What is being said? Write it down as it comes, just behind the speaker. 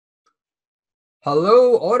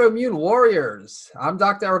Hello, autoimmune warriors. I'm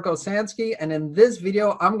Dr. Eric Osansky, and in this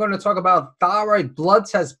video, I'm going to talk about thyroid blood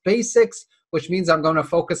test basics, which means I'm going to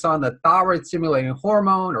focus on the thyroid stimulating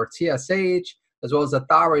hormone, or TSH, as well as the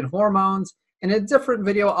thyroid hormones. In a different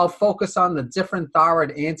video, I'll focus on the different thyroid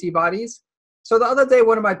antibodies. So the other day,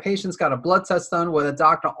 one of my patients got a blood test done where the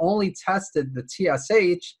doctor only tested the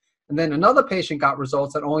TSH, and then another patient got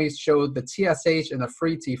results that only showed the TSH and the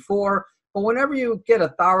free T4. But whenever you get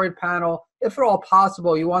a thyroid panel, if at all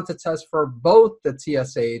possible, you want to test for both the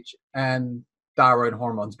TSH and thyroid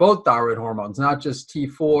hormones, both thyroid hormones, not just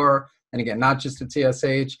T4, and again, not just the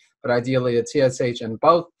TSH, but ideally the TSH and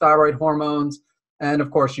both thyroid hormones. And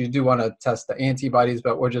of course, you do want to test the antibodies,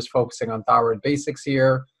 but we're just focusing on thyroid basics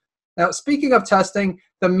here. Now, speaking of testing,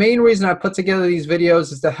 the main reason I put together these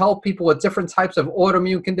videos is to help people with different types of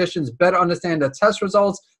autoimmune conditions better understand the test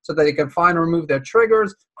results so that they can find and remove their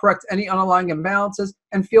triggers, correct any underlying imbalances,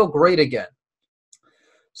 and feel great again.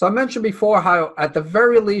 So I mentioned before how at the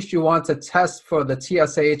very least you want to test for the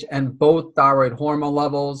TSH and both thyroid hormone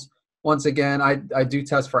levels. Once again, I do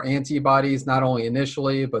test for antibodies, not only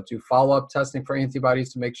initially, but do follow-up testing for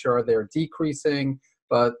antibodies to make sure they're decreasing.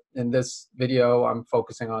 But in this video, I'm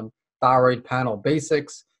focusing on thyroid panel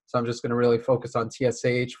basics. So I'm just going to really focus on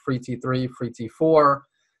TSH, free T3, free T4.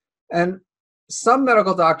 And some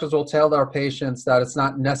medical doctors will tell their patients that it's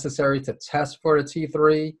not necessary to test for the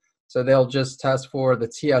T3. So they'll just test for the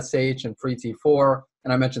TSH and free T4.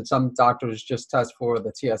 And I mentioned some doctors just test for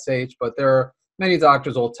the TSH, but there are many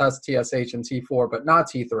doctors will test TSH and T4, but not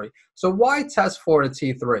T3. So why test for the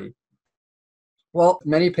T3? Well,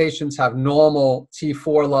 many patients have normal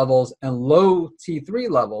T4 levels and low T3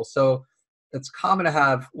 levels. So it's common to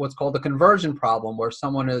have what's called a conversion problem, where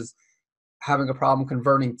someone is having a problem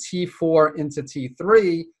converting T4 into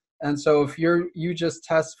T3. And so if you just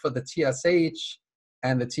test for the TSH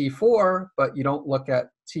and the T4, but you don't look at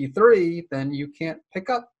T3, then you can't pick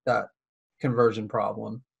up that conversion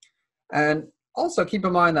problem. And also keep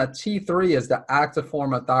in mind that T3 is the active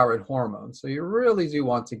form of thyroid hormone. So you really do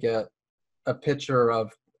want to get a picture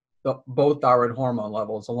of both thyroid hormone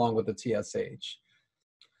levels along with the TSH.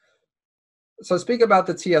 So speak about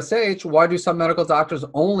the TSH, why do some medical doctors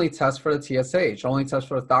only test for the TSH, only test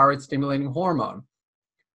for the thyroid stimulating hormone?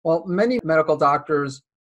 Well, many medical doctors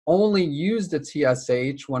only use the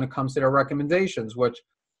TSH when it comes to their recommendations, which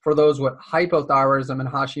for those with hypothyroidism and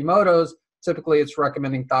Hashimoto's, typically it's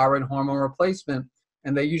recommending thyroid hormone replacement,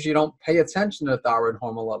 and they usually don't pay attention to thyroid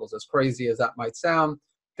hormone levels, as crazy as that might sound.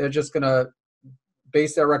 They're just going to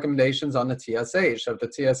base their recommendations on the TSH. So if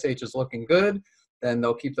the TSH is looking good, then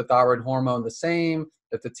they'll keep the thyroid hormone the same.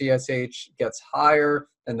 If the TSH gets higher,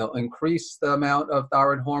 then they'll increase the amount of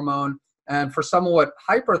thyroid hormone. And for someone with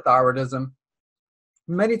hyperthyroidism,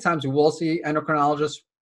 many times we will see endocrinologists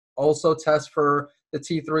also test for the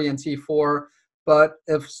T3 and T4. But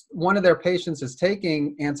if one of their patients is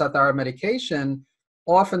taking antithyroid medication,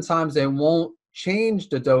 oftentimes they won't change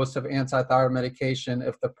the dose of antithyroid medication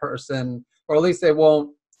if the person, or at least they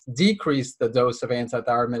won't decrease the dose of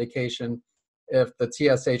antithyroid medication if the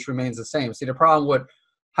TSH remains the same. See, the problem with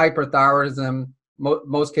hyperthyroidism,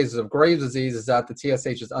 most cases of Graves' disease, is that the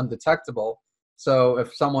TSH is undetectable. So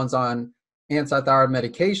if someone's on antithyroid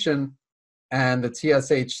medication and the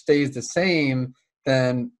TSH stays the same,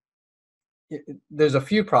 then there's a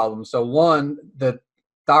few problems. So one, the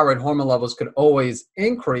thyroid hormone levels could always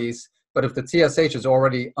increase, but if the TSH is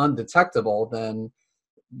already undetectable, then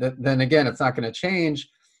again, it's not going to change.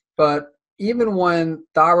 But even when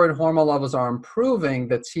thyroid hormone levels are improving,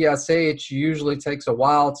 the TSH usually takes a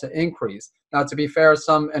while to increase. Now, to be fair,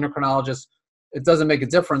 some endocrinologists, it doesn't make a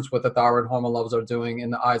difference what the thyroid hormone levels are doing in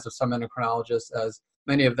the eyes of some endocrinologists, as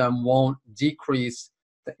many of them won't decrease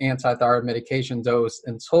the antithyroid medication dose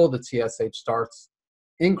until the TSH starts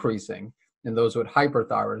increasing in those with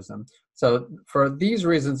hyperthyroidism. So for these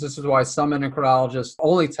reasons, this is why some endocrinologists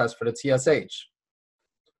only test for the TSH.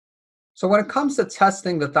 So when it comes to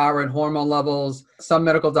testing the thyroid hormone levels, some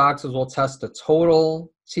medical doctors will test the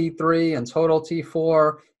total T3 and total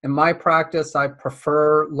T4. In my practice, I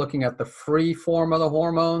prefer looking at the free form of the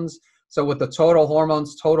hormones. So with the total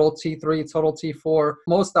hormones, total T3, total T4,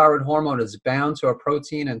 most thyroid hormone is bound to a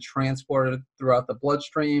protein and transported throughout the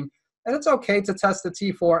bloodstream. And it's okay to test the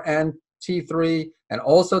T4 and T3 and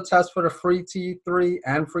also test for the free T3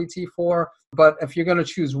 and free T4. But if you're going to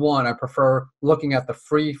choose one, I prefer looking at the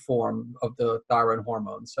free form of the thyroid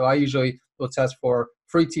hormone. So I usually will test for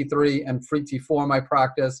free T3 and free T4 in my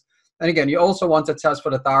practice. And again, you also want to test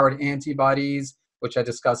for the thyroid antibodies, which I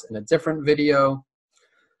discussed in a different video.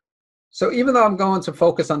 So even though I'm going to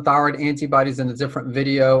focus on thyroid antibodies in a different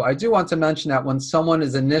video, I do want to mention that when someone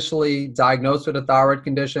is initially diagnosed with a thyroid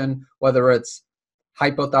condition, whether it's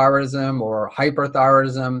hypothyroidism or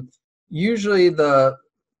hyperthyroidism, usually the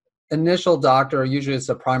initial doctor, usually it's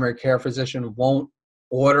a primary care physician, won't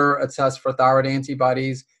order a test for thyroid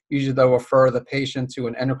antibodies. Usually they'll refer the patient to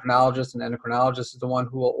an endocrinologist, and endocrinologist is the one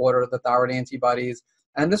who will order the thyroid antibodies.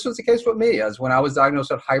 And this was the case with me, as when I was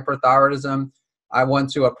diagnosed with hyperthyroidism, I went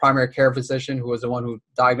to a primary care physician who was the one who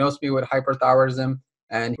diagnosed me with hyperthyroidism,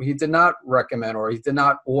 and he did not recommend, or he did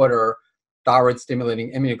not order thyroid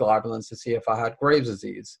stimulating immunoglobulins to see if I had Graves'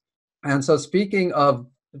 disease. And so speaking of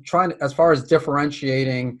as far as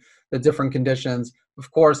differentiating the different conditions,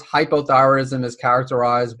 of course, hypothyroidism is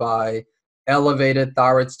characterized by elevated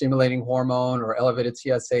thyroid stimulating hormone or elevated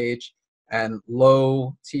TSH and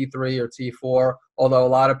low T3 or T4, although a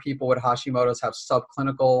lot of people with Hashimoto's have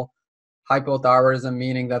subclinical hypothyroidism,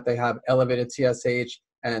 meaning that they have elevated TSH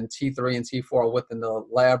and T3 and T4 within the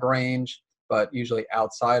lab range, but usually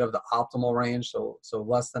outside of the optimal range, so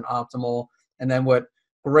less than optimal. And then with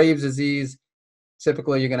Graves' disease,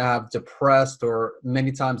 typically you're going to have depressed or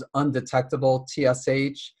many times undetectable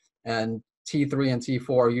TSH, and T3 and T4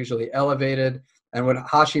 are usually elevated. And with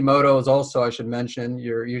Hashimoto's also, I should mention,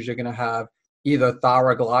 you're usually going to have either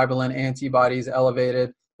thyroglobulin antibodies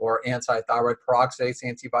elevated or anti-thyroid peroxidase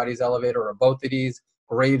antibodies elevated, or both of these.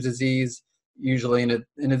 Graves' disease, usually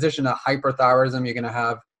in addition to hyperthyroidism, you're going to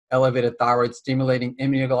have elevated thyroid stimulating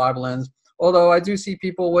immunoglobulins, although I do see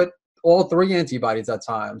people with all three antibodies at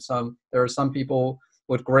times. There are some people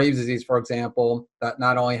with Graves' disease, for example, that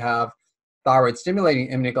not only have thyroid stimulating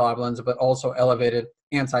immunoglobulins, but also elevated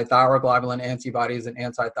anti-thyroglobulin antibodies and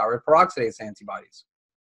anti-thyroid peroxidase antibodies.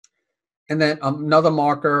 And then another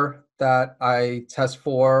marker that I test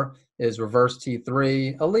for is reverse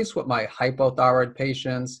T3, at least with my hypothyroid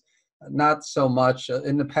patients. Not so much.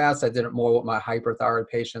 In the past, I did it more with my hyperthyroid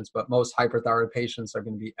patients, but most hyperthyroid patients are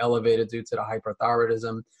going to be elevated due to the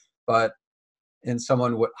hyperthyroidism. But in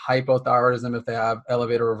someone with hypothyroidism, if they have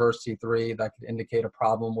elevated reverse T3, that could indicate a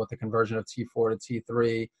problem with the conversion of T4 to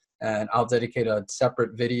T3. And I'll dedicate a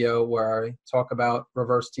separate video where I talk about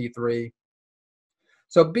reverse T3.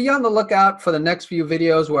 So be on the lookout for the next few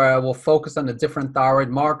videos where I will focus on the different thyroid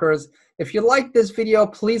markers. If you like this video,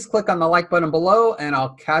 please click on the like button below, and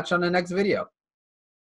I'll catch you on the next video.